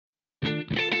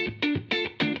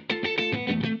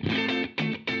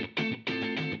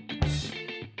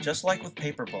Just like with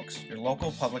paper books, your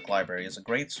local public library is a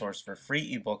great source for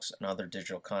free ebooks and other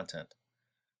digital content.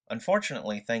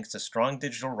 Unfortunately, thanks to strong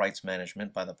digital rights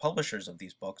management by the publishers of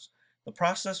these books, the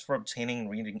process for obtaining and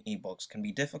reading ebooks can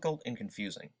be difficult and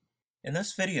confusing. In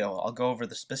this video, I'll go over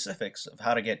the specifics of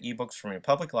how to get ebooks from your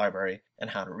public library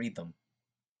and how to read them.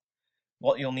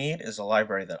 What you'll need is a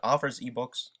library that offers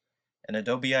ebooks, an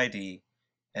Adobe ID,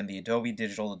 and the Adobe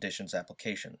Digital Editions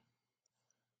application.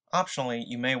 Optionally,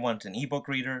 you may want an eBook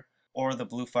reader or the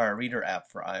Bluefire Reader app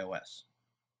for iOS.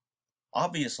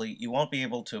 Obviously, you won't be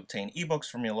able to obtain ebooks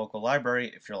from your local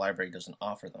library if your library doesn't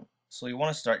offer them, so you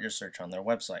want to start your search on their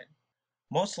website.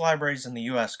 Most libraries in the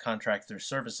US contract through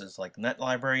services like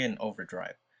NetLibrary and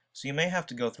Overdrive, so you may have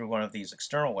to go through one of these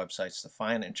external websites to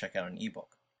find and check out an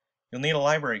ebook. You'll need a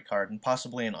library card and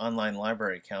possibly an online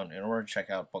library account in order to check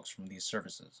out books from these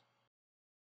services.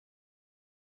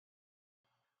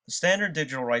 The standard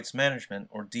digital rights management,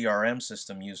 or DRM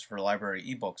system used for library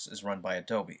ebooks is run by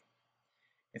Adobe.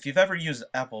 If you've ever used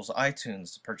Apple's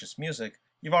iTunes to purchase music,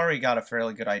 you've already got a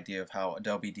fairly good idea of how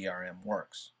Adobe DRM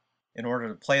works. In order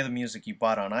to play the music you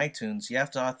bought on iTunes, you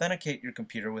have to authenticate your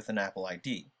computer with an Apple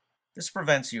ID. This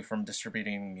prevents you from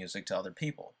distributing music to other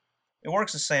people. It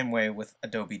works the same way with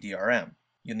Adobe DRM.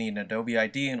 You need an Adobe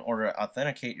ID in order to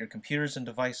authenticate your computers and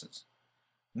devices.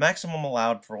 The maximum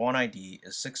allowed for one ID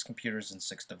is 6 computers and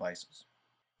 6 devices.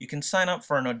 You can sign up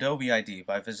for an Adobe ID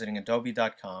by visiting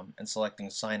adobe.com and selecting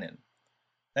Sign In.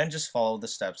 Then just follow the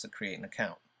steps to create an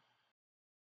account.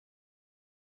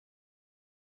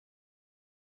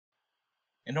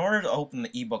 In order to open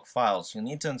the ebook files, you'll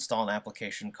need to install an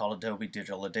application called Adobe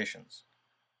Digital Editions.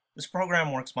 This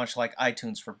program works much like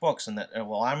iTunes for books in that it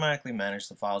will automatically manage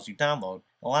the files you download and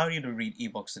allow you to read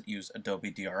ebooks that use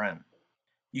Adobe DRM.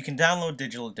 You can download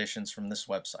digital editions from this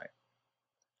website.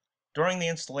 During the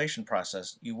installation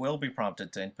process, you will be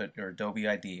prompted to input your Adobe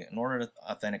ID in order to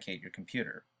authenticate your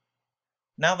computer.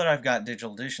 Now that I've got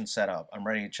digital edition set up, I'm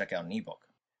ready to check out an ebook.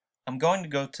 I'm going to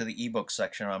go to the ebook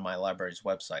section on my library's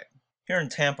website. Here in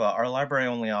Tampa, our library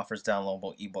only offers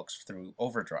downloadable ebooks through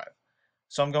Overdrive,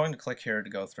 so I'm going to click here to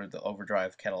go through the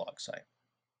Overdrive catalog site.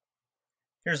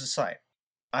 Here's the site.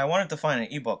 I wanted to find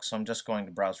an ebook, so I'm just going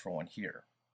to browse for one here.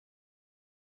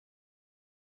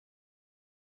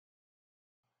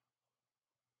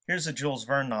 Here's a Jules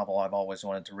Verne novel I've always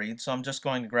wanted to read, so I'm just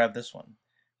going to grab this one.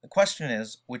 The question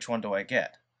is, which one do I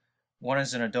get? One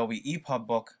is an Adobe EPUB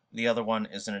book, the other one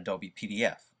is an Adobe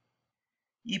PDF.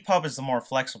 EPUB is the more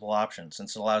flexible option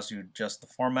since it allows you to adjust the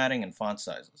formatting and font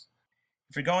sizes.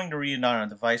 If you're going to read it on a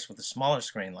device with a smaller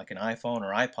screen like an iPhone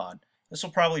or iPod, this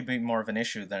will probably be more of an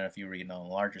issue than if you read it on a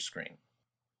larger screen.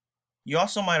 You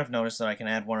also might have noticed that I can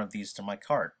add one of these to my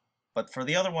cart, but for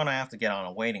the other one I have to get on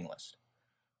a waiting list.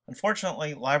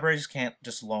 Unfortunately, libraries can't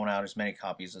just loan out as many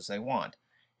copies as they want.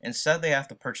 Instead, they have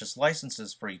to purchase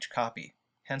licenses for each copy,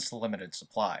 hence the limited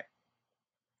supply.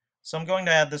 So I'm going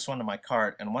to add this one to my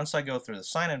cart, and once I go through the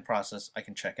sign-in process, I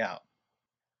can check out.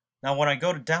 Now when I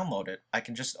go to download it, I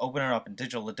can just open it up in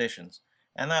Digital Editions,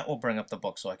 and that will bring up the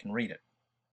book so I can read it.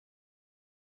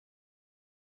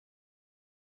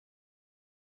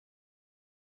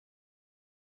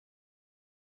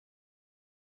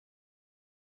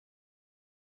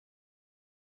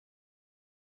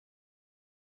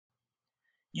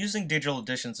 Using Digital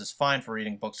Editions is fine for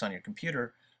reading books on your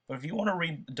computer, but if you want to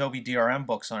read Adobe DRM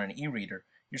books on an e-reader,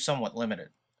 you're somewhat limited.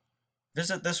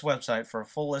 Visit this website for a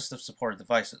full list of supported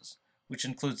devices, which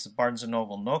includes the Barnes &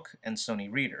 Noble Nook and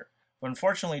Sony Reader, but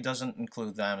unfortunately doesn't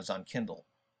include the Amazon Kindle.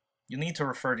 You'll need to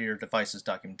refer to your device's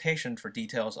documentation for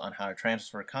details on how to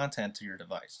transfer content to your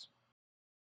device.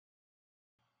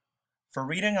 For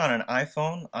reading on an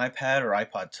iPhone, iPad, or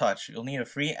iPod Touch, you'll need a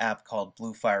free app called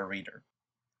Bluefire Reader.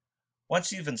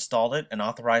 Once you've installed it and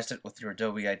authorized it with your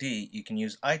Adobe ID, you can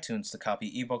use iTunes to copy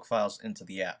ebook files into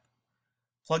the app.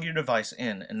 Plug your device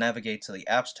in and navigate to the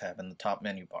Apps tab in the top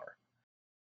menu bar.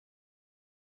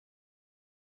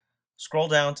 Scroll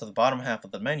down to the bottom half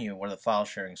of the menu where the file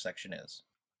sharing section is.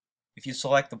 If you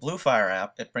select the Bluefire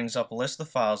app, it brings up a list of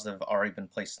files that have already been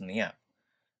placed in the app.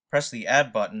 Press the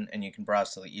Add button and you can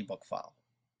browse to the ebook file.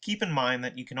 Keep in mind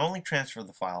that you can only transfer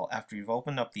the file after you've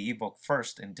opened up the ebook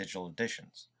first in Digital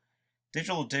Editions.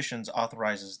 Digital Editions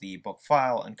authorizes the ebook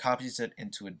file and copies it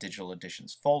into a Digital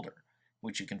Editions folder,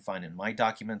 which you can find in My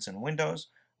Documents in Windows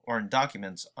or in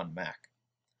Documents on Mac.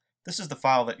 This is the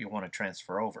file that you want to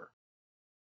transfer over.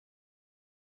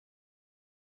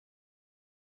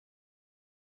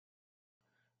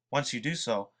 Once you do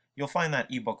so, you'll find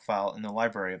that ebook file in the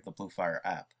library of the Bluefire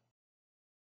app.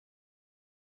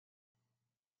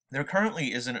 There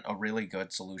currently isn't a really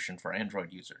good solution for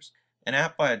Android users, An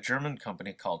app by a German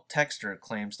company called Texter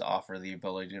claims to offer the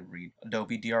ability to read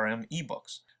Adobe DRM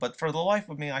eBooks, but for the life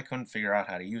of me I couldn't figure out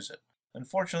how to use it.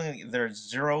 Unfortunately, there's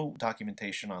zero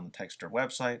documentation on the Texter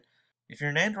website. If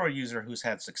you're an Android user who's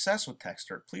had success with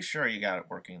Texter, please share you got it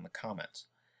working in the comments.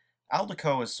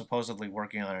 Aldeco is supposedly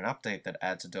working on an update that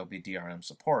adds Adobe DRM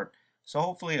support, so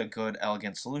hopefully a good,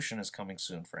 elegant solution is coming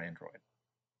soon for Android.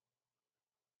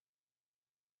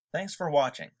 Thanks for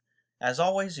watching. As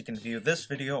always, you can view this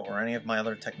video or any of my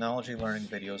other technology learning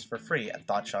videos for free at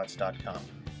thoughtshots.com,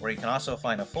 where you can also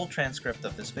find a full transcript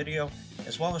of this video,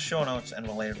 as well as show notes and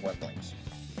related web links.